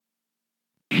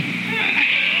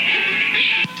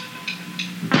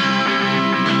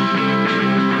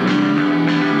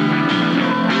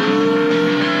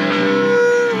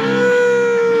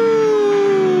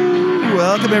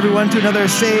Welcome, everyone, to another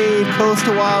Save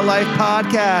Coastal Wildlife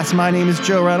podcast. My name is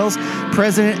Joe Reynolds,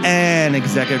 President and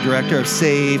Executive Director of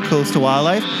Save Coastal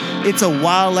Wildlife. It's a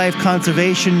wildlife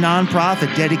conservation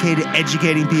nonprofit dedicated to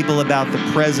educating people about the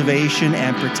preservation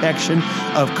and protection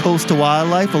of coastal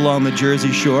wildlife along the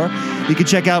Jersey Shore. You can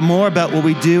check out more about what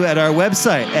we do at our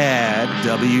website at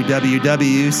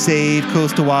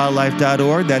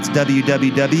www.savecoastalwildlife.org. That's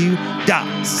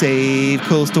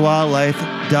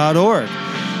www.savecoastalwildlife.org.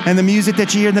 And the music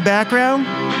that you hear in the background?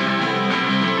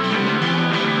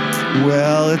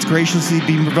 Well, it's graciously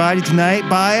being provided tonight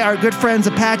by our good friends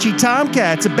Apache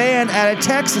Tomcats, a band out of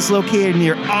Texas located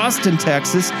near Austin,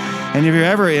 Texas. And if you're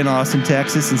ever in Austin,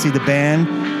 Texas and see the band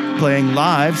playing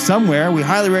live somewhere, we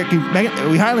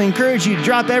highly encourage you to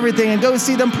drop everything and go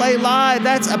see them play live.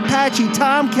 That's Apache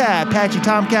Tomcat. Apache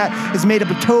Tomcat is made up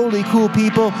of totally cool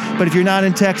people, but if you're not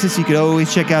in Texas, you could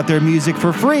always check out their music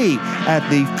for free at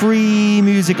the Free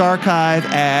Music Archive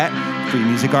at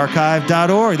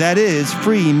freemusicarchive.org. That is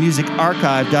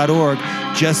freemusicarchive.org.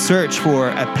 Just search for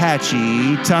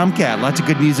Apache Tomcat. Lots of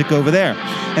good music over there.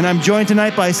 And I'm joined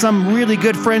tonight by some really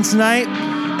good friends tonight.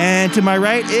 And to my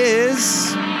right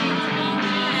is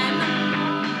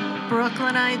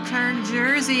Brooklynite turned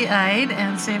Jerseyite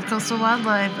and Save Coastal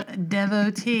Wildlife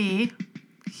devotee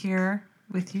here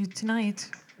with you tonight.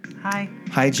 Hi.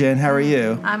 Hi, Jen. How are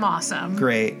you? I'm awesome.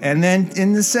 Great. And then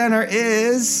in the center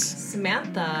is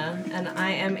Samantha, and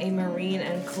I am a marine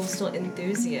and coastal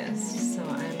enthusiast, so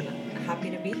I'm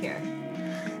happy to be here.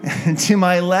 And to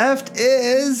my left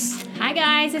is Hi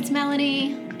guys, it's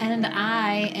Melanie, and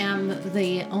I am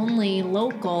the only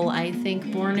local, I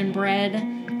think, born and bred,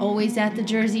 always at the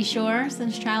Jersey Shore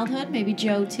since childhood. Maybe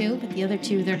Joe too, but the other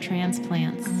two, they're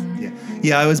transplants.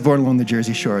 Yeah, I was born along the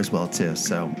Jersey Shore as well too.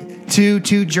 So two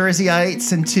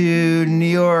Jerseyites and two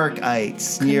New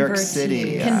Yorkites, New York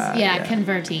City.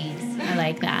 Convertees. I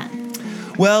like that.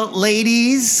 Well,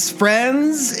 ladies,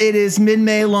 friends, it is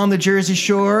mid-May along the Jersey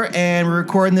Shore, and we're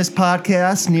recording this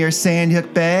podcast near Sandy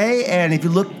Hook Bay. And if you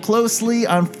look closely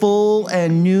on full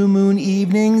and new moon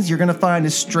evenings, you're going to find a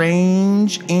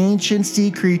strange, ancient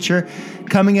sea creature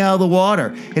coming out of the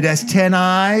water. It has 10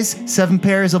 eyes, 7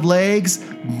 pairs of legs,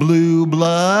 blue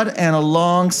blood, and a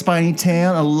long spiny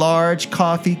tail, and a large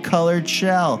coffee-colored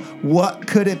shell. What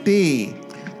could it be?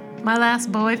 My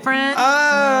last boyfriend.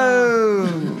 Oh!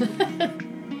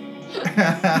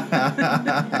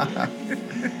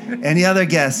 Any other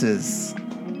guesses?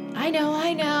 I know.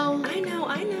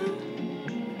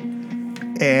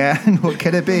 And what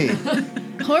could it be?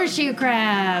 Horseshoe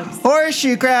crabs.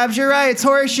 Horseshoe crabs, you're right, it's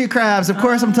horseshoe crabs. Of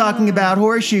course, I'm talking about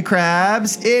horseshoe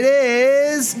crabs. It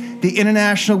is the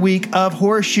International Week of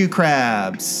Horseshoe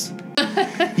Crabs.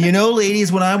 You know,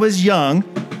 ladies, when I was young,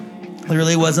 there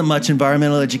really wasn't much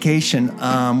environmental education.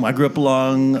 I grew up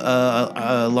along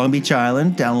Long Beach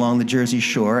Island, down along the Jersey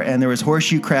Shore, and there was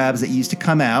horseshoe crabs that used to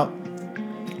come out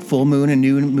full moon and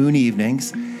new moon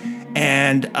evenings.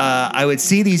 And I would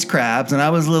see these crabs, and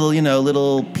I was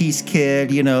little peace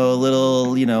kid,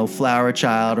 little flower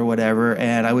child or whatever,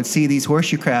 and I would see these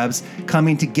horseshoe crabs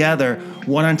coming together,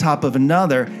 one on top of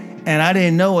another, and I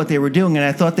didn't know what they were doing, and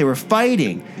I thought they were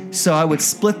fighting. So I would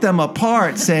split them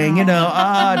apart, saying,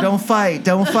 don't fight.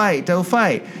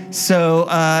 So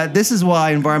this is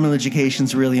why environmental education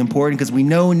is really important, because we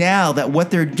know now that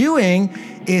what they're doing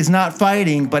is not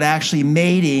fighting, but actually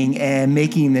mating and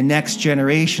making the next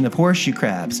generation of horseshoe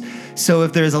crabs. So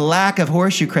if there's a lack of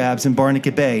horseshoe crabs in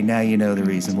Barnegat Bay, now you know the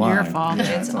reason why. Your fault.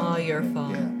 It's all your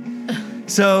fault. Yeah.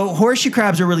 So horseshoe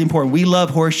crabs are really important. We love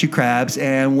horseshoe crabs,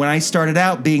 and when I started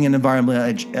out being an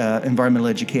environmental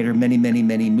educator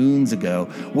many moons ago,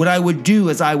 what I would do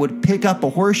is I would pick up a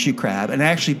horseshoe crab and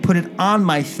actually put it on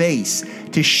my face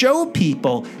to show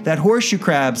people that horseshoe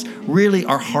crabs really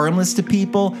are harmless to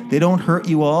people. They don't hurt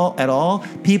you at all.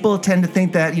 People tend to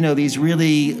think that, these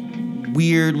really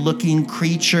weird-looking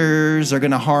creatures are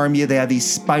going to harm you. They have these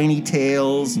spiny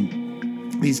tails and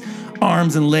these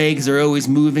arms and legs are always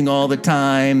moving all the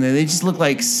time. They just look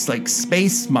like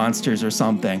space monsters or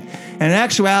something. And in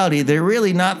actuality, they're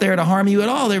really not there to harm you at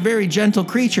all. They're very gentle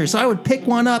creatures. So I would pick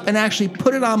one up and actually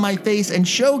put it on my face and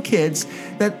show kids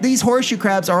that these horseshoe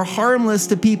crabs are harmless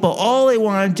to people. All they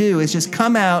want to do is just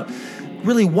come out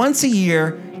really once a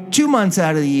year, 2 months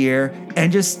out of the year,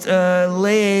 and just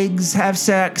lay eggs, have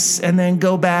sex, and then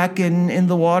go back in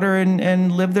the water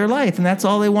and live their life. And that's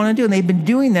all they want to do. And they've been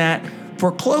doing that for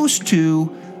close to,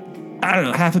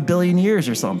 500 million years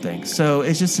or something. So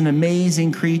it's just an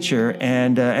amazing creature.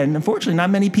 And unfortunately,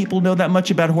 not many people know that much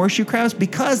about horseshoe crabs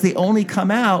because they only come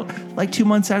out like 2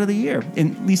 months out of the year,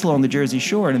 at least along the Jersey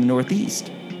Shore and in the Northeast.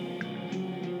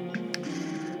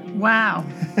 Wow.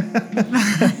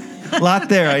 Lot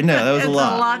there, I know. That was It's a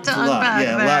lot. a lot to It's unpack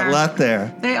Yeah, there. lot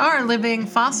there. They are living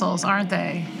fossils, aren't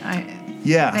they?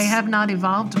 Yes. They have not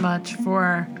evolved much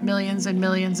for millions and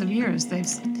millions of years.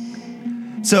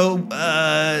 So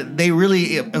they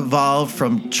really evolved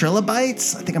from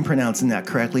trilobites. I think I'm pronouncing that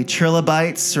correctly.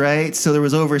 Trilobites, right? So there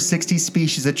was over 60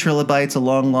 species of trilobites a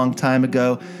long, long time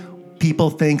ago. People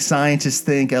think, scientists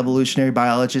think, evolutionary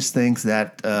biologists think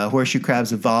that horseshoe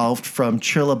crabs evolved from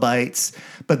trilobites.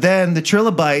 But then the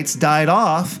trilobites died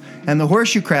off and the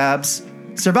horseshoe crabs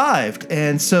survived.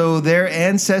 And so their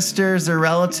ancestors, their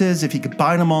relatives, if you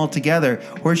combine them all together,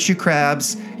 horseshoe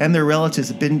crabs and their relatives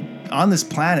have been on this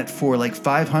planet for like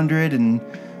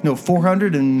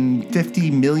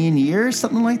 450 million years,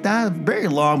 something like that, a very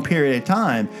long period of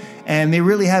time. And they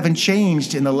really haven't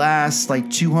changed in the last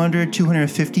like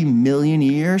 250 million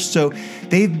years. So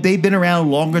they've been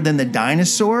around longer than the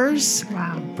dinosaurs.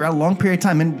 Wow. For a long period of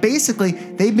time. And basically,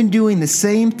 they've been doing the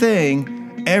same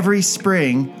thing every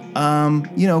spring,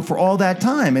 for all that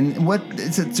time. And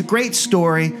it's a great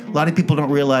story. A lot of people don't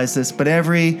realize this, but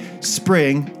every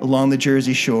spring along the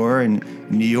Jersey Shore and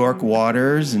New York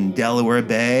waters and Delaware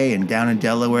Bay and down in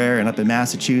Delaware and up in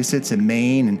Massachusetts and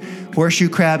Maine, and horseshoe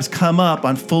crabs come up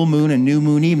on full moon and new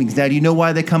moon evenings. Now, do you know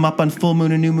why they come up on full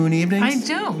moon and new moon evenings? I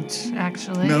don't,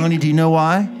 actually. Melanie, do you know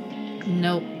why?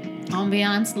 Nope.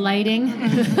 Ambiance, lighting.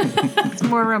 It's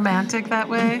more romantic that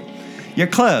way. You're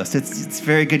close. It's a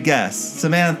very good guess.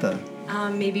 Samantha.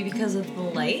 Maybe because of the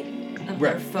light of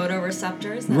their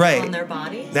photoreceptors that's Right. on their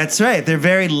bodies. That's right. They're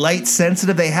very light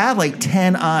sensitive. They have like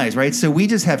 10 eyes, right? So we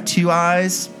just have 2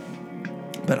 eyes,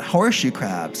 but horseshoe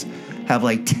crabs have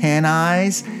like 10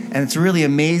 eyes, and it's really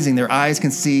amazing. Their eyes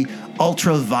can see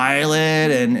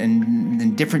ultraviolet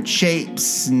and different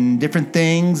shapes and different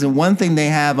things. And one thing they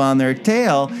have on their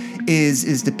tail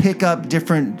is to pick up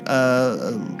different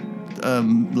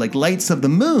like lights of the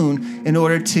moon in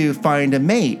order to find a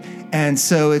mate. And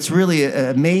so it's really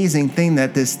an amazing thing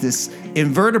that this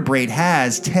invertebrate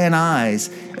has 10 eyes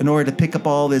in order to pick up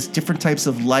all this different types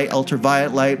of light,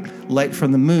 ultraviolet light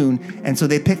from the moon. And so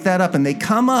they pick that up and they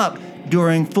come up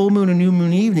during full moon and new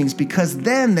moon evenings, because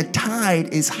then the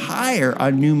tide is higher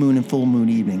on new moon and full moon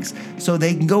evenings. So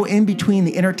they can go in between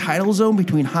the intertidal zone,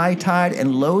 between high tide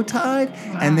and low tide,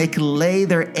 and they can lay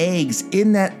their eggs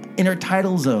in that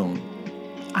intertidal zone.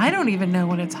 I don't even know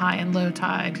when it's high and low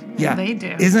tide. Yeah, They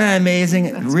do. Isn't that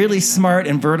amazing? Really smart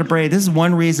invertebrate. This is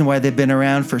one reason why they've been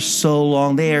around for so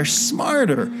long. They are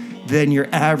smarter than your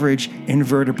average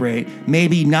invertebrate.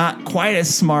 Maybe not quite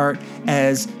as smart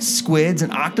as squids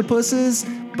and octopuses,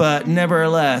 but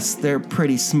nevertheless, they're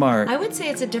pretty smart. I would say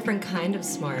it's a different kind of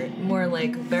smart, more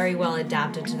like very well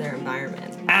adapted to their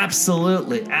environment.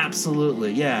 Absolutely,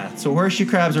 yeah. So horseshoe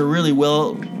crabs are really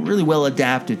well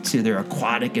adapted to their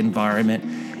aquatic environment,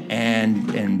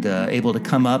 and able to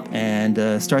come up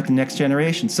and start the next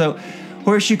generation. So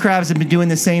horseshoe crabs have been doing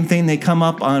the same thing. They come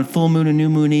up on full moon and new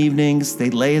moon evenings. They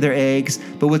lay their eggs.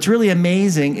 But what's really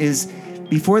amazing is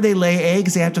before they lay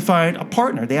eggs, they have to find a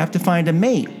partner. They have to find a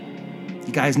mate.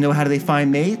 You guys know how do they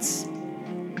find mates?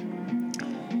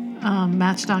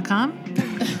 Match.com.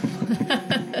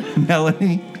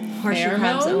 Melanie? Horseshoe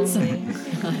crabs Pheromones? only.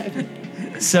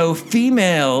 So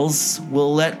females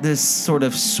will let this sort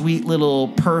of sweet little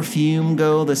perfume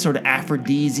go, this sort of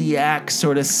aphrodisiac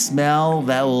sort of smell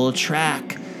that will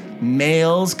attract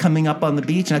males coming up on the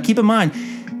beach. Now keep in mind,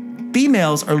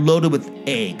 females are loaded with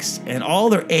eggs, and all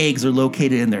their eggs are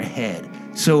located in their head.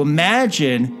 So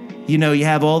imagine, you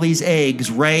have all these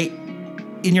eggs right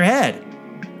in your head.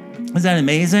 Isn't that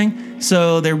amazing?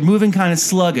 So they're moving kind of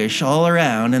sluggish all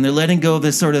around, and they're letting go of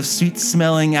this sort of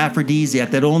sweet-smelling aphrodisiac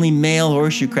that only male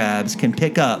horseshoe crabs can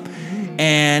pick up.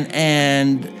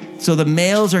 And so the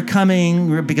males are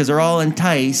coming because they're all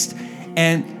enticed.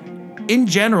 And in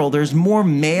general, there's more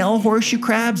male horseshoe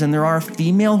crabs than there are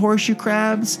female horseshoe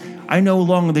crabs. I know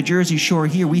along the Jersey Shore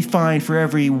here, we find for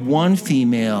every 1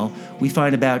 female, we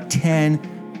find about 10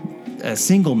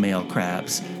 single male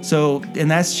crabs. So,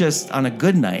 and that's just on a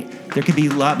good night. There could be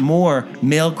a lot more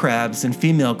male crabs and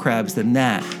female crabs than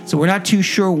that. So we're not too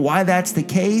sure why that's the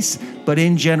case, but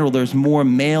in general, there's more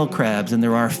male crabs than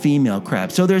there are female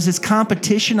crabs. So there's this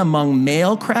competition among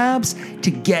male crabs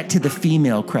to get to the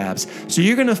female crabs. So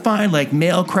you're gonna find like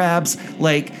male crabs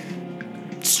like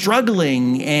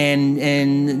struggling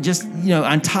and just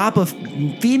on top of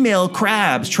female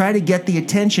crabs, try to get the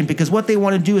attention, because what they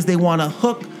want to do is they want to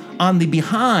hook on the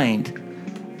behind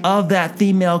of that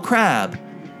female crab.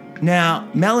 Now,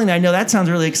 Melanie, I know that sounds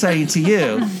really exciting to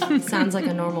you. Sounds like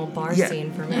a normal bar Yeah.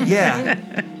 scene for me. Yeah,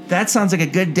 that sounds like a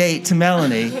good date to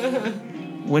Melanie.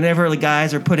 whenever the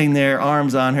guys are putting their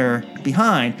arms on her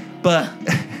behind. But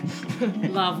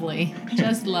Lovely.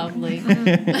 Just lovely.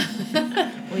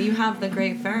 Well, you have the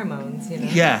great pheromones, you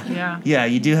know. yeah,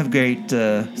 you do have great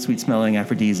sweet-smelling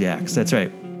aphrodisiacs. That's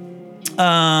right.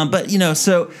 But,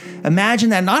 so imagine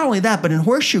that, not only that, but in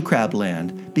horseshoe crab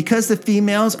land, because the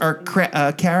females are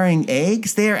carrying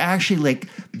eggs, they are actually like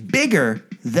bigger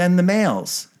than the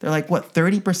males. They're like, what,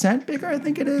 30% bigger? I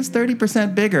think it is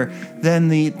 30% bigger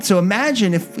than so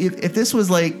imagine if this was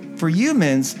like for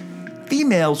humans,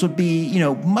 females would be,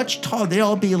 much taller. They'd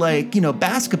all be like,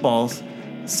 basketball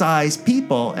sized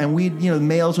people. And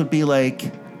males would be like,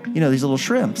 these little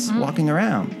shrimps walking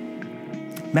around.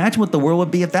 Imagine what the world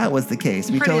would be if that was the case.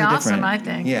 It'd be Pretty totally awesome, different. I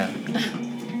think.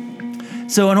 Yeah.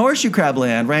 So in horseshoe crab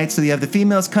land, right? So you have the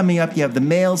females coming up, you have the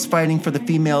males fighting for the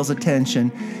females' attention.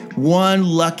 One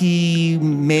lucky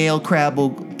male crab will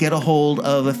get a hold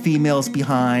of a female's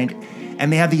behind,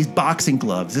 and they have these boxing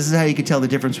gloves. This is how you can tell the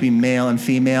difference between male and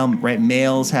female, right?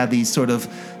 Males have these sort of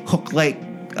hook-like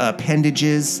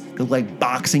appendages, they're like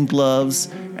boxing gloves,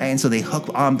 right? And so they hook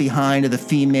on behind of the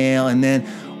female, and then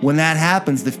when that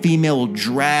happens, the female will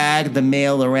drag the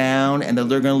male around, and they're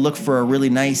going to look for a really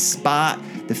nice spot.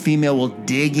 The female will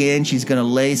dig in. She's going to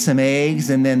lay some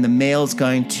eggs, and then the male's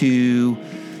going to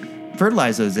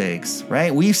fertilize those eggs,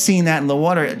 right? We've seen that in the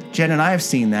water. Jen and I have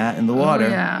seen that in the water. Oh,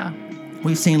 yeah.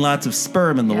 We've seen lots of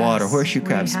sperm in the water, Yes, horseshoe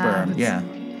crab we sperm. have. Yeah.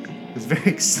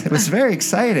 It was very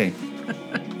exciting.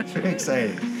 Very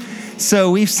exciting.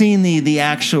 So we've seen the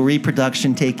actual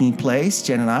reproduction taking place,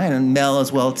 Jen and I, and Mel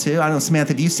as well too. I don't know,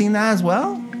 Samantha, have you seen that as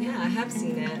well? Yeah, I have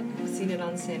seen it. I've seen it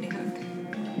on Sandy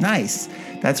Hook. Nice.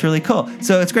 That's really cool.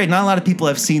 So it's great. Not a lot of people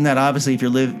have seen that. Obviously,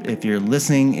 if you're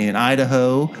listening in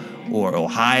Idaho or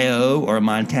Ohio or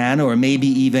Montana or maybe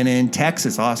even in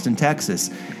Texas, Austin,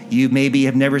 Texas, you maybe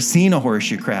have never seen a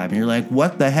horseshoe crab, and you're like,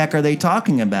 what the heck are they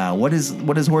talking about? What is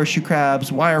horseshoe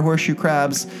crabs? Why are horseshoe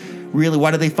crabs really,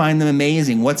 why do they find them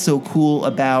amazing? What's so cool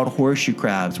about horseshoe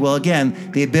crabs? Well, again,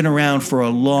 they've been around for a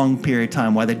long period of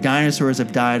time. While the dinosaurs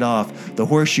have died off, the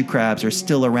horseshoe crabs are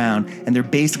still around, and they're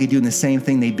basically doing the same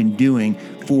thing they've been doing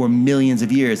for millions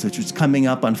of years, which was coming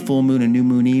up on full moon and new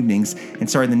moon evenings and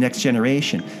starting the next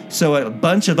generation. So a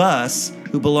bunch of us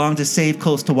who belong to Save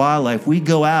Coastal Wildlife, we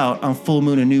go out on full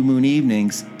moon and new moon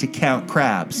evenings to count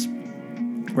crabs,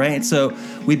 right? And so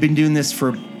we've been doing this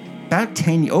for about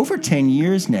over 10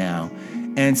 years now.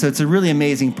 And so it's a really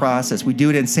amazing process. We do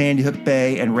it in Sandy Hook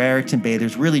Bay and Raritan Bay.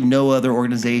 There's really no other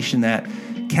organization that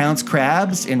counts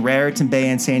crabs in Raritan Bay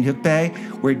and Sandy Hook Bay.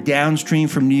 We're downstream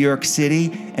from New York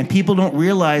City, and people don't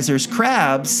realize there's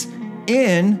crabs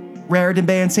in Raritan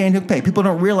Bay and Sandy Hook Bay. People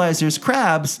don't realize there's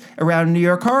crabs around New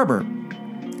York Harbor.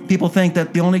 People think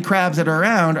that the only crabs that are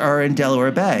around are in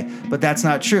Delaware Bay, but that's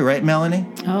not true, right, Melanie?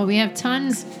 Oh, we have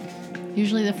tons.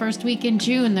 Usually the first week in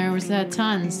June, there was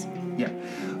tons.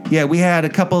 Yeah, we had a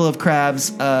couple of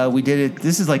crabs. We did it,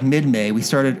 this is like mid-May. We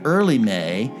started early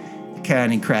May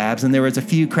counting crabs, and there was a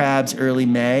few crabs early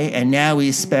May, and now we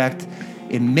expect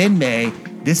in mid-May,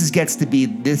 this gets to be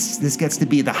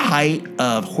the height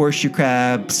of horseshoe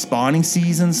crab spawning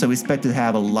season, so we expect to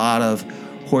have a lot of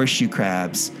horseshoe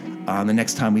crabs the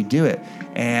next time we do it.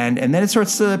 And then it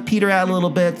starts to peter out a little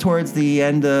bit towards the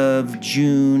end of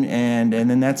June, and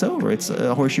then that's over. It's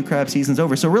horseshoe crab season's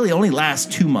over. So really only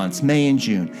lasts 2 months, May and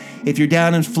June. If you're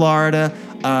down in Florida,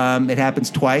 it happens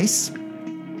twice.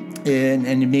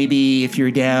 And maybe if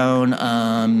you're down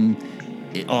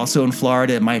also in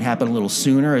Florida, it might happen a little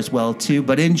sooner as well too.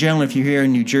 But in general, if you're here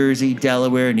in New Jersey,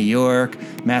 Delaware, New York,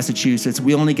 Massachusetts,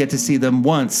 we only get to see them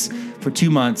once for 2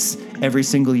 months every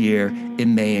single year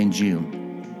in May and June.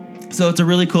 So it's a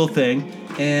really cool thing.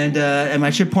 And I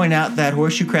should point out that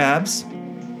horseshoe crabs,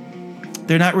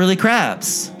 they're not really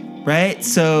crabs, right?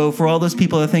 So for all those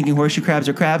people that are thinking horseshoe crabs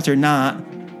are crabs, they're not.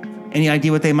 Any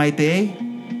idea what they might be?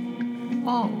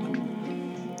 Oh,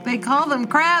 they call them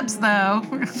crabs, though.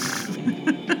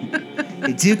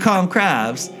 They do call them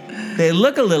crabs. They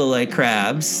look a little like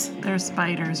crabs. They're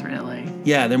spiders, really.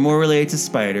 Yeah, they're more related to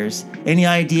spiders. Any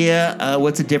idea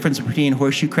what's the difference between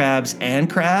horseshoe crabs and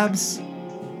crabs?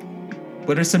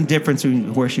 What are some differences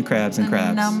between horseshoe crabs and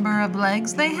crabs? The number of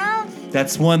legs they have?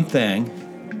 That's one thing.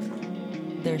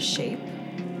 Their shape.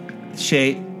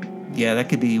 Shape. Yeah, that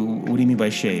could be. What do you mean by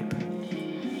shape?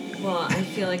 Well, I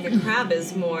feel like a crab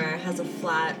has a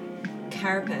flat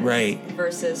carapace. Right.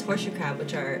 Versus horseshoe crab,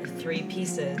 which are 3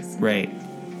 pieces. Right.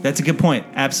 That's a good point.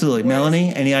 Absolutely.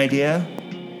 Melanie, any idea?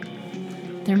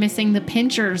 They're missing the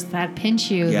pinchers that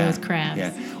pinch you, those crabs.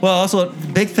 Yeah. Well, also,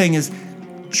 the big thing is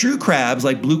true crabs,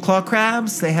 like blue claw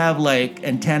crabs, they have like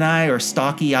antennae or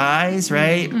stalky eyes,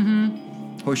 right?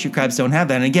 Mm-hmm. Horseshoe crabs don't have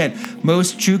that. And again,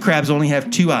 most true crabs only have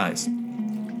 2 eyes.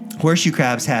 Horseshoe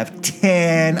crabs have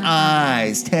 10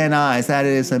 eyes. 10 eyes. That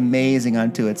is amazing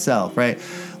unto itself, right?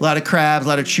 A lot of crabs, a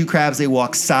lot of true crabs, they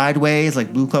walk sideways,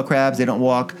 like blue claw crabs. They don't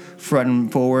walk front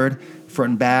and forward,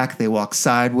 front and back. They walk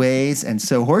sideways. And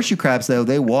so horseshoe crabs, though,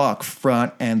 they walk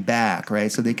front and back,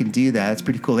 right? So they can do that. It's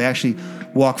pretty cool. They actually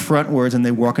walk frontwards and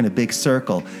they walk in a big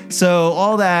circle. So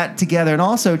all that together. And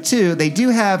also, too, they do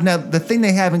have, now the thing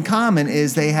they have in common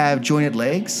is they have jointed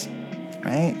legs,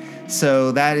 right?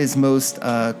 So that is most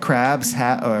crabs,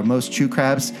 or most true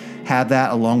crabs have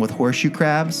that along with horseshoe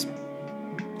crabs.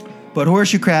 But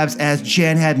horseshoe crabs, as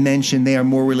Jen had mentioned, they are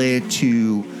more related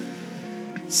to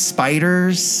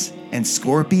spiders and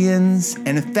scorpions.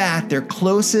 And in fact, their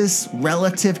closest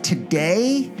relative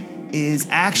today is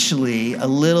actually a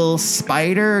little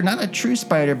spider, not a true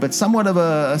spider, but somewhat of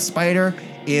a spider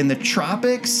in the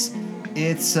tropics.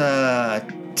 It's a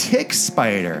tick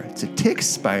spider. It's a tick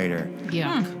spider.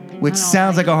 Yuck. Which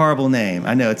sounds like a horrible name.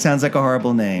 I know, it sounds like a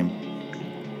horrible name.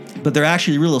 But they're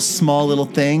actually real small little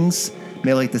things,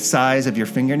 maybe like the size of your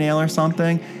fingernail or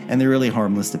something, and they're really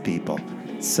harmless to people.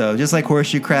 So just like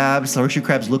horseshoe crabs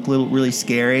look really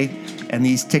scary, and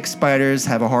these tick spiders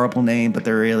have a horrible name, but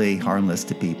they're really harmless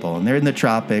to people. And they're in the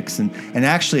tropics, and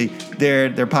actually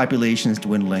their population is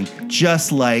dwindling,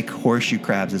 just like horseshoe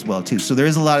crabs as well, too. So there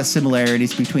is a lot of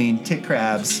similarities between tick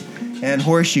crabs and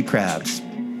horseshoe crabs.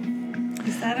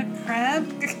 Is that a crab?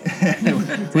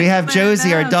 We have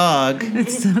Josie, our dog. I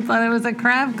thought it was a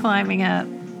crab climbing up.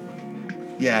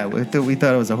 Yeah, we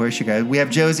thought it was a horseshoe crab. We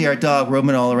have Josie, our dog,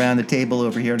 roaming all around the table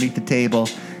over here, underneath the table,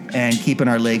 and keeping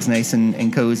our legs nice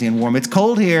and cozy and warm. It's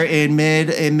cold here in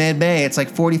mid-May. It's like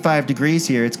 45 degrees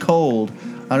here. It's cold.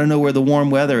 I don't know where the warm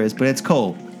weather is, but it's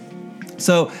cold.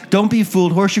 So don't be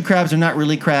fooled. Horseshoe crabs are not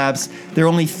really crabs. They're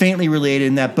only faintly related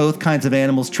in that both kinds of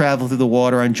animals travel through the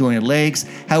water on jointed legs.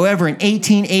 However, in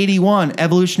 1881,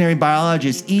 evolutionary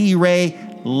biologist E. Ray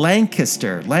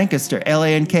Lankester, Lankester,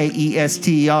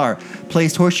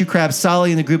 placed horseshoe crabs solidly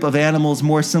in the group of animals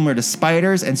more similar to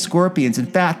spiders and scorpions. In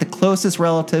fact, the closest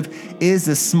relative is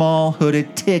the small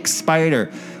hooded tick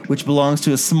spider, which belongs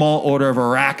to a small order of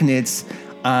arachnids,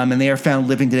 and they are found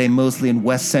living today mostly in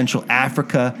West Central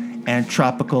Africa and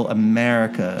tropical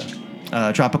Americas.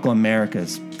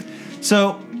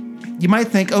 So you might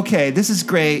think, okay, this is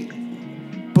great,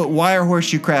 but why are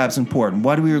horseshoe crabs important?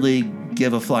 Why do we really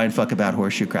give a flying fuck about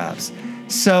horseshoe crabs?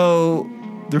 So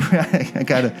I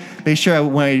gotta make sure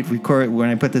when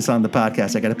I put this on the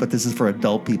podcast, I gotta put this is for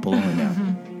adult people only now.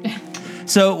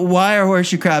 So why are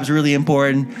horseshoe crabs really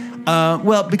important?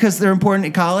 Well, because they're important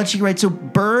in ecology, right? So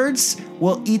birds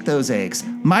will eat those eggs.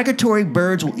 Migratory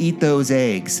birds will eat those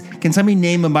eggs. Can somebody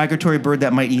name a migratory bird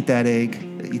that might eat that egg?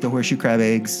 Eat the horseshoe crab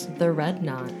eggs? The red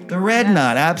knot. The red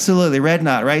knot, absolutely, red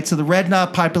knot, right? So the red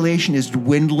knot population is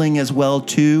dwindling as well,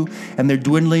 too. And they're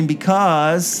dwindling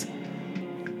because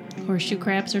Horseshoe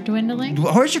crabs are dwindling?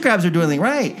 Horseshoe crabs are dwindling,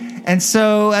 right. And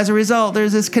so as a result,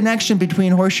 there's this connection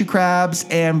between horseshoe crabs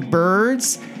and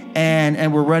birds,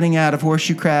 and we're running out of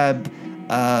horseshoe crab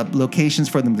locations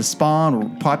for them to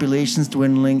spawn, populations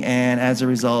dwindling, and as a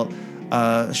result,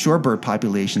 shorebird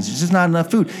populations. There's just not enough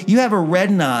food. You have a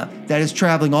red knot that is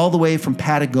traveling all the way from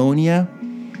Patagonia,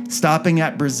 stopping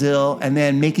at Brazil, and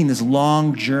then making this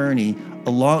long journey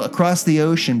across the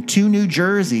ocean to New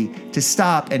Jersey to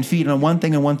stop and feed on one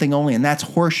thing and one thing only, and that's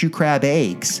horseshoe crab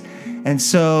eggs. And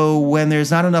so when there's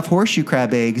not enough horseshoe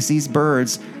crab eggs, these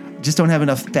birds just don't have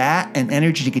enough fat and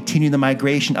energy to continue the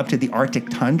migration up to the Arctic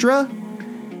tundra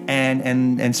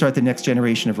and start the next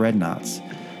generation of red knots.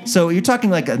 So you're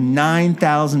talking like a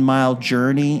 9,000-mile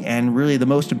journey, and really the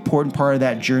most important part of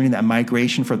that journey, that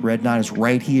migration for the red knot, is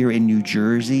right here in New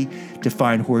Jersey to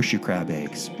find horseshoe crab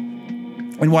eggs.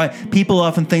 And why people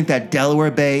often think that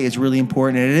Delaware Bay is really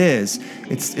important, and it is.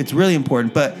 It's really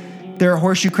important, but there are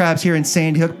horseshoe crabs here in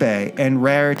Sandy Hook Bay and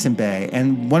Raritan Bay.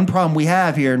 And one problem we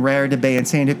have here in Raritan Bay and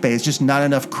Sandy Hook Bay is just not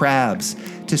enough crabs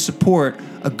to support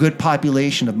a good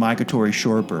population of migratory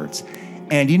shorebirds.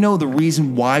 And you know the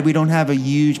reason why we don't have a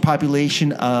huge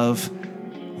population of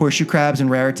horseshoe crabs in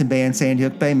Raritan Bay and Sandy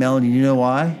Hook Bay? Melanie, you know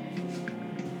why?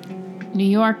 New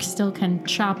York still can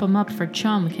chop them up for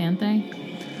chum, can't they?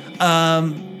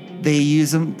 They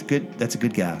use them. Good. That's a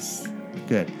good guess.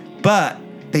 Good. But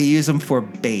they use them for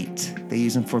bait.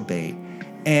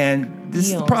 And this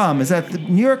is the problem, is that the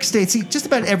New York State, see, just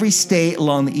about every state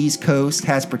along the East Coast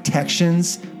has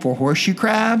protections for horseshoe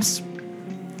crabs.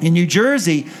 In New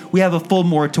Jersey, we have a full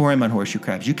moratorium on horseshoe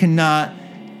crabs. You cannot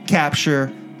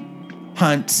capture,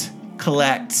 hunt,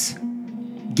 collect,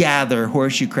 gather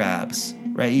horseshoe crabs,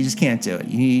 right? You just can't do it.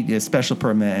 You need a special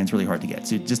permit, and it's really hard to get,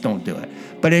 so just don't do it.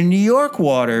 But in New York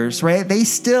waters, right, they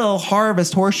still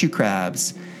harvest horseshoe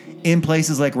crabs in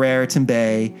places like Raritan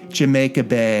Bay, Jamaica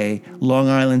Bay, Long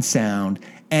Island Sound,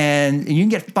 and you can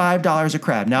get $5 a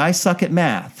crab. Now, I suck at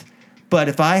math, but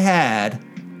if I had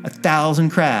 1,000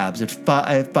 crabs at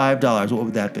 $5, what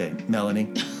would that be, Melanie?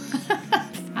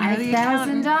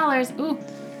 $5,000. Ooh.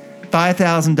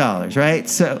 $5,000, right?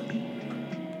 So,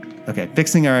 okay,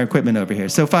 fixing our equipment over here.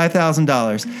 So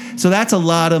 $5,000. So that's a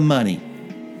lot of money.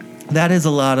 That is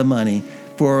a lot of money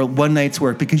for one night's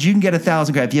work because you can get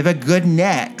 1,000 crabs. If you have a good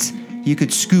net, you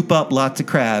could scoop up lots of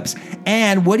crabs.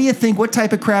 And what do you think? What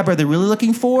type of crab are they really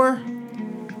looking for?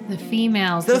 The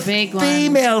females, the big ones. The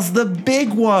females, the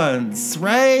big ones,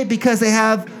 right? Because they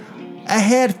have a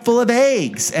head full of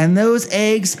eggs. And those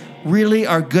eggs really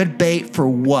are good bait for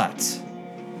what?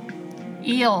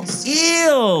 Eels.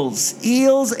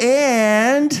 Eels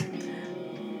and...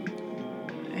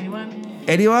 Anyone?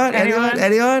 Bueller.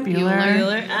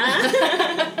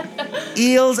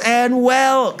 Eels and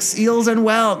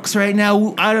whelks. Right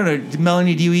now, I don't know.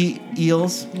 Melanie, do you eat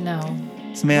eels? No.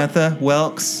 Samantha,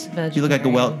 whelks? You look like a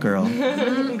whelk girl.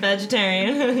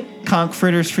 Vegetarian. Conch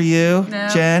fritters for you, No.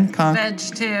 Jen? Conch? Veg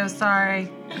too, sorry.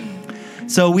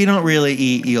 So we don't really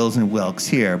eat eels and whelks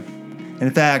here. And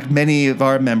in fact, many of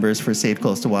our members for Safe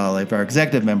Coastal Wildlife, our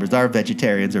executive members, are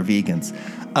vegetarians or vegans.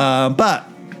 But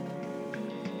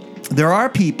there are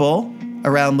people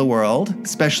around the world,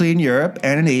 especially in Europe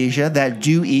and in Asia, that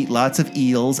do eat lots of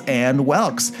eels and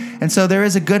whelks. And so there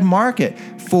is a good market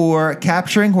for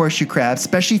capturing horseshoe crabs,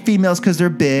 especially females because they're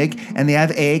big and they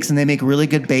have eggs and they make really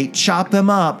good bait. Chop them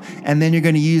up and then you're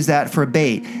going to use that for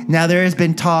bait. Now there has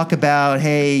been talk about,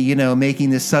 hey, making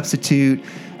this substitute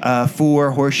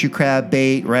for horseshoe crab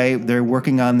bait, right? They're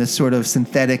working on this sort of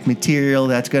synthetic material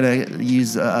that's going to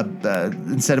use,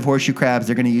 instead of horseshoe crabs,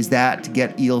 they're going to use that to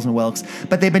get eels and whelks.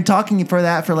 But they've been talking for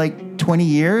that for like 20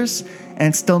 years and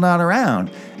it's still not around.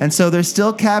 And so they're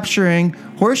still capturing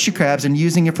horseshoe crabs and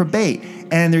using it for bait.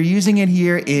 And they're using it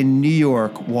here in New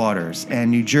York waters.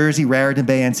 And New Jersey, Raritan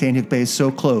Bay and Sandy Hook Bay is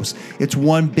so close. It's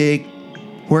one big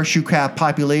horseshoe crab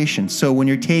population. So when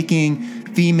you're taking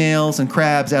females and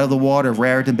crabs out of the water of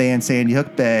Raritan Bay and Sandy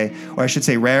Hook Bay, or I should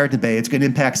say Raritan Bay, it's going to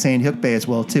impact Sandy Hook Bay as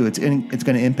well too. It's going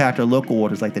to impact our local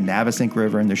waters like the Navesink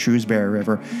River and the Shrewsbury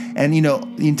River, and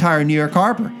the entire New York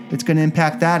Harbor. It's going to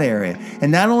impact that area.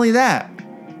 And not only that,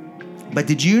 but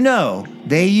did you know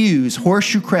they use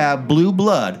horseshoe crab blue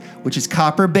blood, which is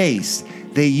copper based?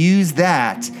 They use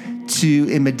that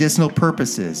in medicinal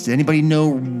purposes. Does anybody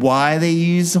know why they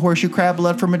use horseshoe crab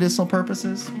blood for medicinal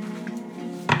purposes?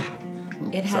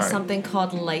 It has something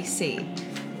called lysate,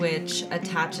 which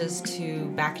attaches to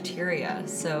bacteria,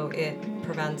 so it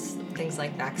prevents things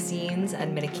like vaccines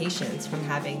and medications from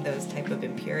having those type of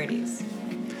impurities.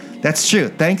 That's true.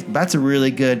 That's a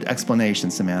really good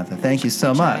explanation, Samantha. Thank you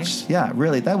so much. Yeah,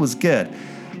 really, that was good.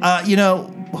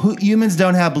 Humans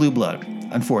don't have blue blood,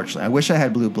 unfortunately. I wish I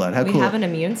had blue blood. How cool. We have an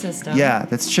immune system. Yeah,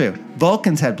 that's true.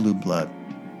 Vulcans had blue blood.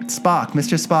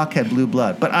 Mr. Spock had blue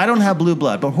blood, but I don't have blue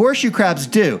blood, but horseshoe crabs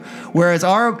do. Whereas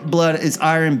our blood is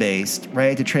iron-based,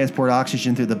 right, to transport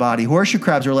oxygen through the body. Horseshoe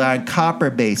crabs rely on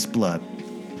copper-based blood.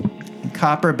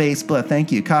 Copper-based blood,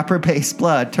 thank you. Copper-based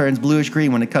blood turns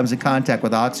bluish-green when it comes in contact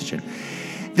with oxygen.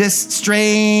 This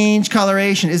strange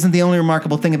coloration isn't the only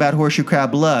remarkable thing about horseshoe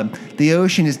crab blood. The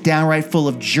ocean is downright full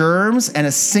of germs, and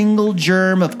a single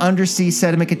germ of undersea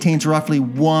sediment contains roughly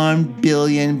 1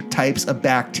 billion types of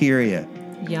bacteria.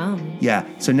 Yum. Yeah.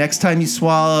 So next time you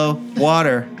swallow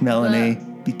water, Melanie,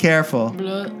 be careful.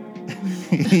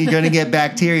 You're going to get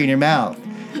bacteria in your mouth.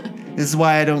 This is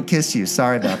why I don't kiss you.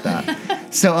 Sorry about that.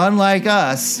 So unlike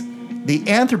us, the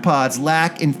arthropods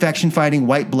lack infection-fighting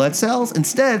white blood cells.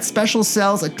 Instead, special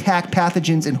cells attack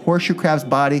pathogens in horseshoe crab's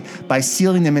body by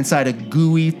sealing them inside a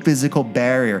gooey physical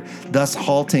barrier, thus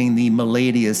halting the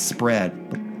maladia's spread.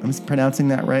 I'm pronouncing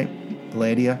that right?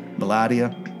 Maladia?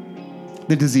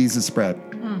 The disease is spread.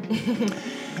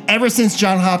 Ever since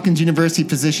Johns Hopkins University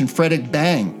physician Frederick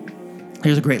Bang,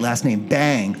 here's a great last name,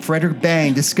 Frederick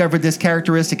Bang discovered this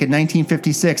characteristic in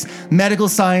 1956. Medical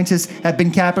scientists have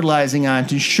been capitalizing on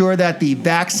to ensure that the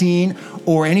vaccine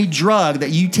or any drug that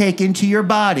you take into your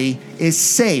body is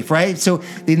safe, right? So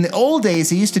in the old days,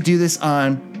 they used to do this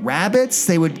on rabbits.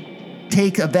 They would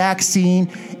take a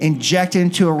vaccine, inject it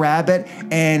into a rabbit,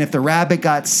 and if the rabbit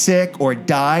got sick or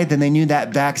died, then they knew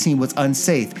that vaccine was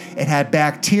unsafe. It had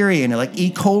bacteria in it, like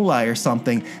E. coli or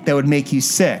something, that would make you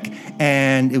sick,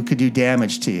 and it could do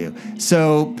damage to you.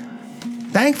 So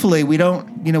Thankfully, we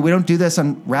don't do this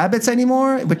on rabbits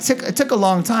anymore. But it took a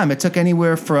long time. It took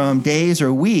anywhere from days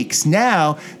or weeks.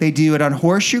 Now they do it on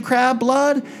horseshoe crab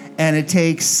blood, and it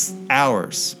takes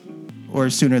hours or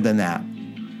sooner than that.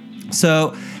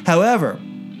 So, however,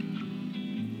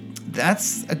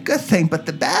 that's a good thing. But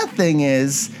the bad thing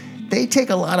is they take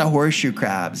a lot of horseshoe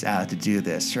crabs out to do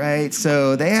this, right?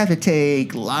 So they have to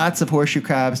take lots of horseshoe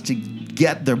crabs to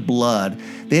get their blood.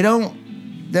 They don't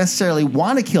necessarily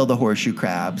want to kill the horseshoe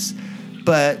crabs,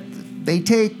 but they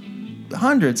take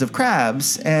hundreds of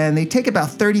crabs and they take about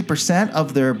 30%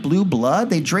 of their blue blood.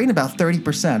 They drain about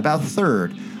 30%, about a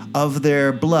third of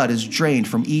their blood is drained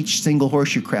from each single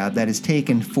horseshoe crab that is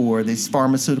taken for these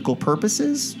pharmaceutical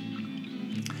purposes.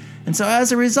 And so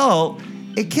as a result,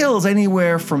 it kills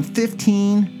anywhere from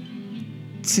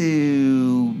 15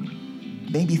 to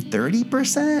maybe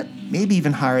 30%, maybe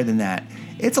even higher than that.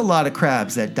 It's a lot of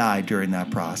crabs that die during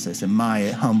that process, in my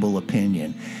humble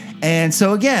opinion. And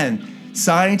so again,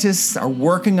 scientists are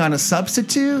working on a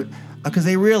substitute because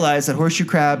they realize that horseshoe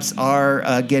crabs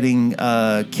are getting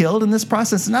killed in this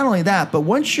process. And not only that, but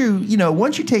once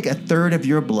you take a third of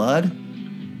your blood,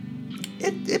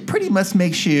 it pretty much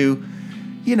makes you,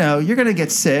 you're gonna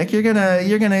get sick. You're gonna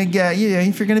get,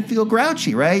 if you're gonna feel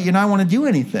grouchy, right? You not want to do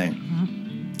anything.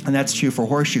 Mm-hmm. And that's true for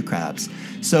horseshoe crabs.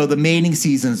 So the mating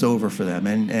season is over for them,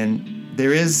 and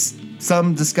there is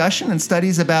some discussion and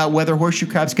studies about whether horseshoe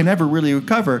crabs can ever really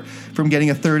recover from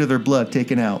getting a third of their blood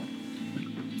taken out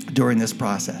during this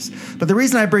process. But the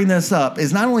reason I bring this up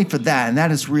is not only for that, and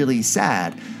that is really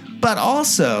sad, but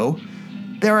also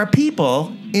there are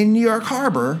people in New York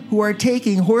Harbor who are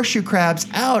taking horseshoe crabs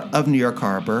out of New York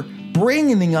Harbor,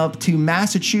 bringing them up to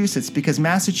Massachusetts, because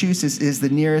Massachusetts is the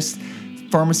nearest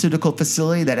pharmaceutical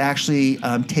facility that actually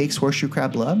takes horseshoe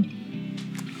crab blood.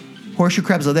 Horseshoe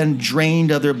crabs are then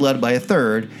drained of their blood by a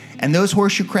third, and those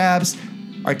horseshoe crabs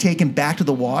are taken back to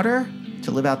the water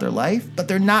to live out their life, but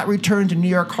they're not returned to New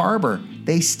York Harbor.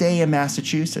 They stay in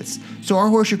Massachusetts. So our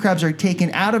horseshoe crabs are taken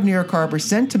out of New York Harbor,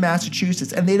 sent to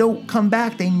Massachusetts, and they don't come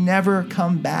back. They never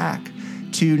come back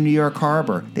to New York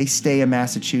Harbor. They stay in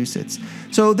Massachusetts.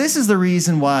 So this is the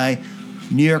reason why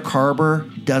New York Harbor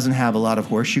doesn't have a lot of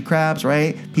horseshoe crabs,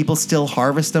 right? People still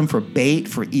harvest them for bait,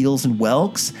 for eels and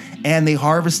whelks, and they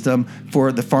harvest them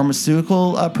for the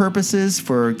pharmaceutical purposes,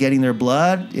 for getting their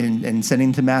blood and sending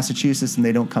them to Massachusetts, and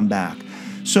they don't come back.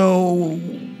 So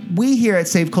we here at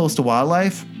Save Coastal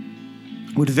Wildlife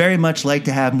would very much like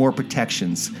to have more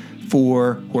protections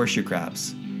for horseshoe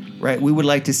crabs, right? We would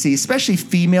like to see, especially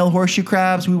female horseshoe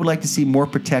crabs, we would like to see more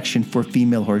protection for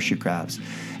female horseshoe crabs.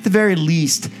 At the very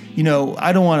least,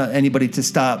 I don't want anybody to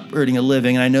stop earning a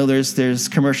living. And I know there's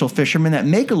commercial fishermen that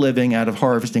make a living out of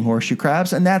harvesting horseshoe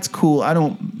crabs, and that's cool.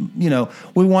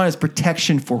 We want is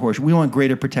protection for horseshoe. We want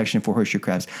greater protection for horseshoe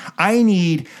crabs. I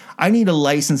need a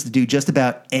license to do just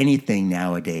about anything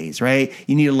nowadays, right?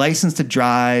 You need a license to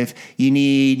drive. You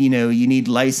need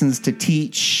license to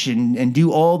teach and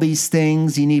do all these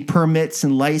things. You need permits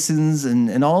and license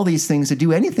and all these things to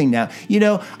do anything now.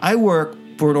 I work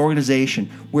for an organization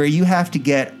where you have to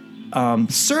get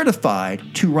certified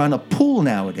to run a pool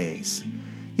nowadays.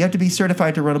 You have to be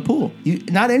certified to run a pool.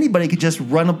 Not anybody could just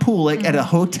run a pool at a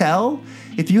hotel.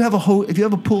 If you have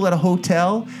a pool at a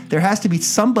hotel, there has to be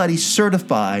somebody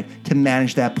certified to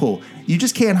manage that pool. You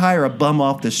just can't hire a bum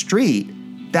off the street.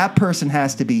 That person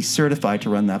has to be certified to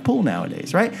run that pool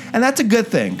nowadays, right? And that's a good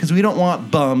thing, because we don't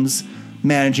want bums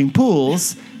managing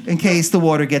pools in case the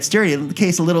water gets dirty. In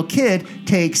case a little kid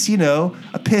takes, a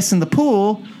piss in the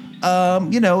pool,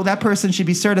 that person should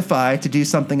be certified to do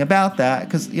something about that,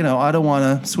 because, I don't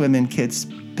want to swim in kids'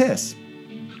 piss.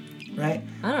 Right?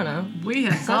 I don't know. We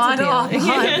have gone off.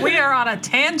 We are on a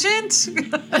tangent.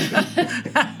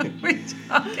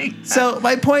 So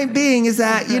my point being is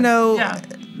that,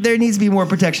 there needs to be more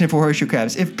protection for horseshoe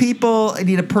crabs. If people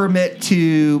need a permit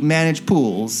to manage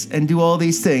pools and do all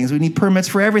these things, we need permits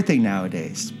for everything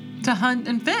nowadays. To hunt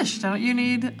and fish, don't you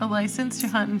need a license to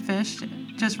hunt and fish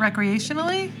just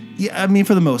recreationally? Yeah, I mean,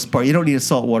 for the most part, you don't need a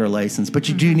saltwater license, but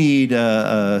you do need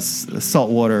a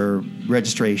saltwater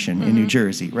registration in New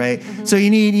Jersey, right? Mm-hmm. So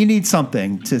you need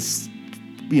something to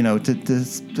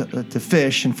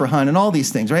fish and for hunt and all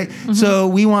these things, right? Mm-hmm. So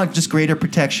we want just greater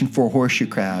protection for horseshoe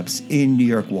crabs in New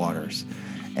York waters.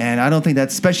 And I don't think that,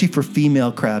 especially for female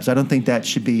crabs, I don't think that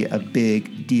should be a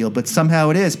big deal. But somehow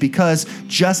it is, because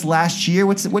just last year,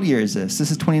 what year is this?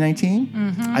 This is 2019?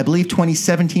 Mm-hmm. I believe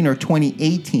 2017 or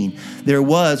 2018. There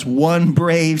was one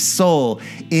brave soul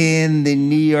in the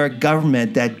New York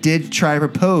government that did try to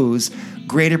propose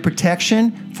greater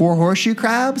protection for horseshoe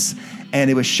crabs. and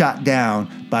it was shot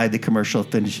down by the commercial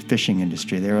fishing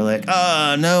industry. They were like,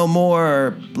 no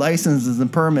more licenses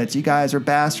and permits. You guys are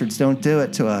bastards. Don't do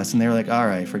it to us. And they were like, all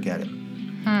right, forget it.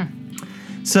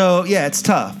 So, yeah, it's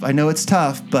tough. I know it's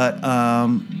tough, but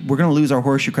we're going to lose our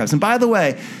horseshoe crabs. And by the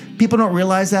way, people don't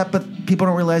realize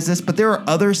this, but there are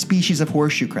other species of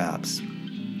horseshoe crabs.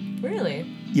 Really?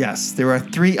 Yes, there are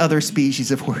 3 other species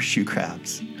of horseshoe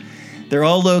crabs. They're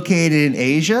all located in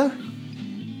Asia,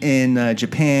 in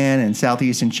Japan, and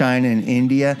southeastern China, and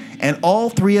India. And all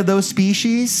 3 of those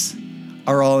species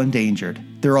are all endangered.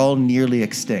 They're all nearly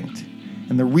extinct.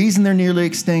 And the reason they're nearly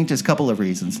extinct is a couple of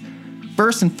reasons.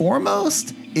 First and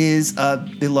foremost is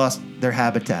they lost their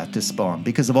habitat to spawn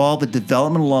because of all the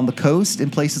development along the coast in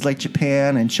places like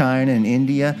Japan and China and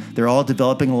India. They're all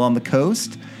developing along the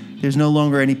coast. There's no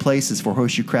longer any places for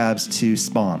horseshoe crabs to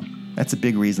spawn. That's a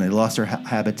big reason. They lost their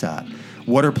habitat.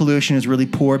 Water pollution is really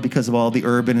poor because of all the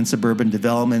urban and suburban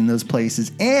development in those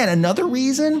places. And another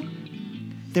reason,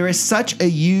 there is such a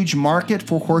huge market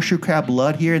for horseshoe crab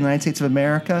blood here in the United States of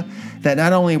America that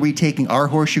not only are we taking our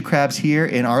horseshoe crabs here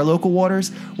in our local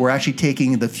waters, we're actually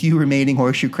taking the few remaining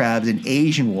horseshoe crabs in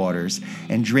Asian waters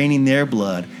and draining their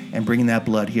blood and bringing that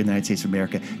blood here in the United States of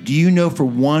America. Do you know for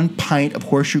 1 pint of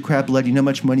horseshoe crab blood, you know how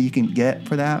much money you can get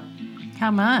for that? How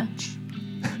much?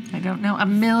 I don't know. $1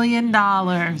 million.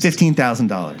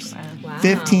 $15,000. Wow.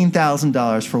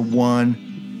 $15,000 for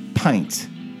 1 pint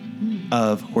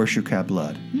of horseshoe crab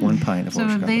blood. 1 pint of So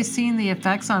horseshoe have crab they blood. seen the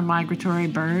effects on migratory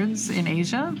birds in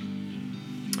Asia?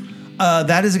 I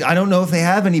don't know if they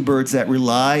have any birds that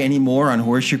rely anymore on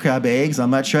horseshoe crab eggs.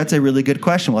 I'm not sure. That's a really good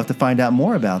question. We'll have to find out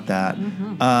more about that.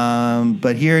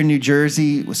 But here in New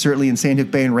Jersey, certainly in St.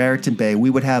 Hook Bay and Raritan Bay, we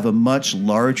would have a much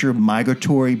larger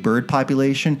migratory bird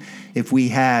population if we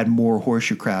had more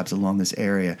horseshoe crabs along this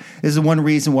area. This is one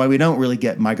reason why we don't really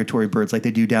get migratory birds like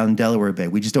they do down in Delaware Bay.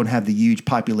 We just don't have the huge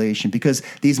population because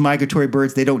these migratory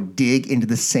birds, they don't dig into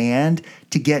the sand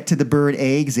to get to the bird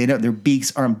eggs. Their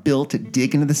beaks aren't built to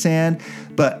dig into the sand.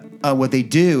 But what they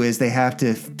do is they have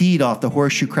to feed off the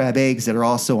horseshoe crab eggs that are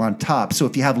also on top. So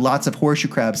if you have lots of horseshoe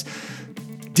crabs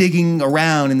digging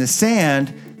around in the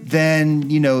sand, then,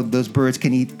 those birds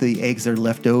can eat the eggs that are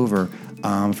left over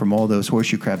from all those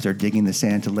horseshoe crabs that are digging the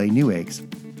sand to lay new eggs.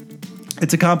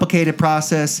 It's a complicated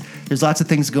process. There's lots of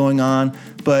things going on,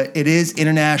 but it is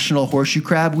International Horseshoe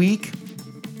Crab Week.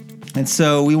 And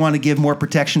so we want to give more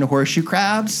protection to horseshoe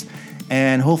crabs.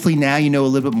 And hopefully now you know a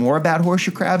little bit more about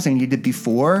horseshoe crabs than you did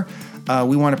before.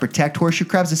 We want to protect horseshoe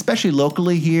crabs, especially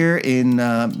locally here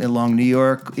along New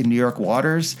York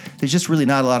waters. There's just really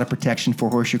not a lot of protection for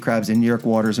horseshoe crabs in New York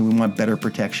waters, and we want better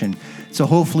protection. So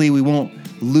hopefully we won't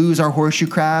lose our horseshoe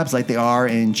crabs like they are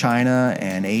in China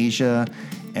and Asia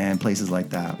and places like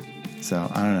that.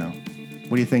 So I don't know.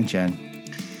 What do you think, Jen?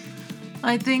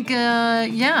 I think,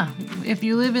 if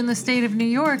you live in the state of New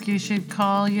York, you should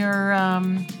call your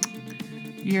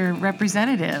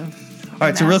representative. All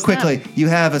right, so real quickly, you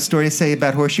have a story to say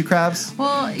about horseshoe crabs?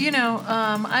 Well,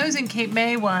 I was in Cape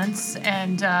May once,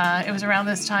 and it was around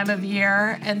this time of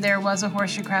year, and there was a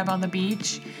horseshoe crab on the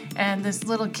beach, and this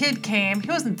little kid came. He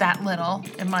wasn't that little,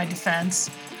 in my defense.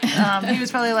 He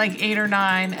was probably like 8 or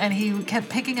 9, and he kept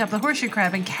picking up the horseshoe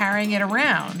crab and carrying it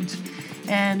around.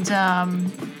 And I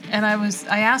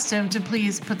asked him to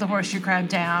please put the horseshoe crab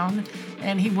down,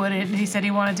 and he wouldn't. And he said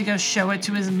he wanted to go show it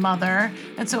to his mother.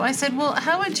 And so I said, well,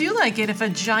 how would you like it if a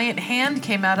giant hand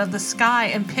came out of the sky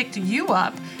and picked you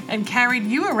up and carried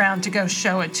you around to go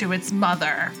show it to its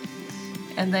mother?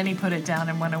 And then he put it down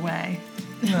and went away.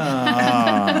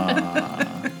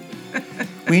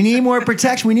 We need more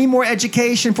protection. We need more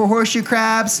education for horseshoe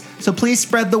crabs. So please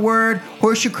spread the word.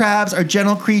 Horseshoe crabs are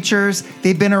gentle creatures.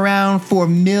 They've been around for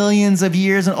millions of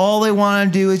years, and all they want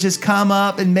to do is just come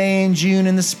up in May and June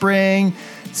in the spring,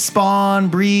 spawn,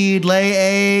 breed,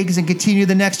 lay eggs, and continue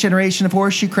the next generation of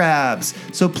horseshoe crabs.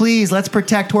 So please, let's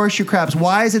protect horseshoe crabs.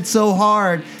 Why is it so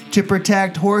hard to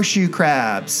protect horseshoe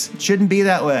crabs? It shouldn't be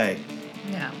that way.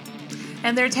 Yeah.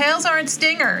 And their tails aren't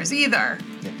stingers either.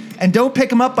 And don't pick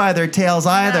them up by their tails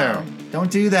either. No. Don't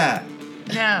do that.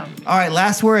 No. All right,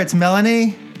 last words.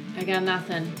 Melanie? I got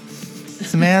nothing.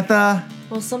 Samantha?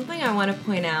 Well, something I want to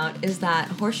point out is that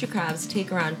horseshoe crabs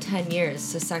take around 10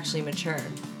 years to sexually mature.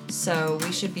 So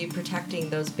we should be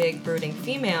protecting those big brooding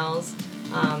females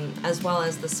as well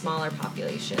as the smaller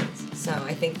populations. So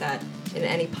I think that in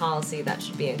any policy that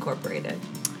should be incorporated.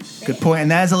 Good point. And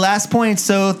that is the last point.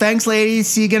 So thanks, ladies.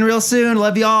 See you again real soon.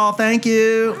 Love you all. Thank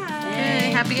you. Bye.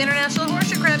 Yay. Happy International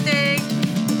Horseshoe Crab Day.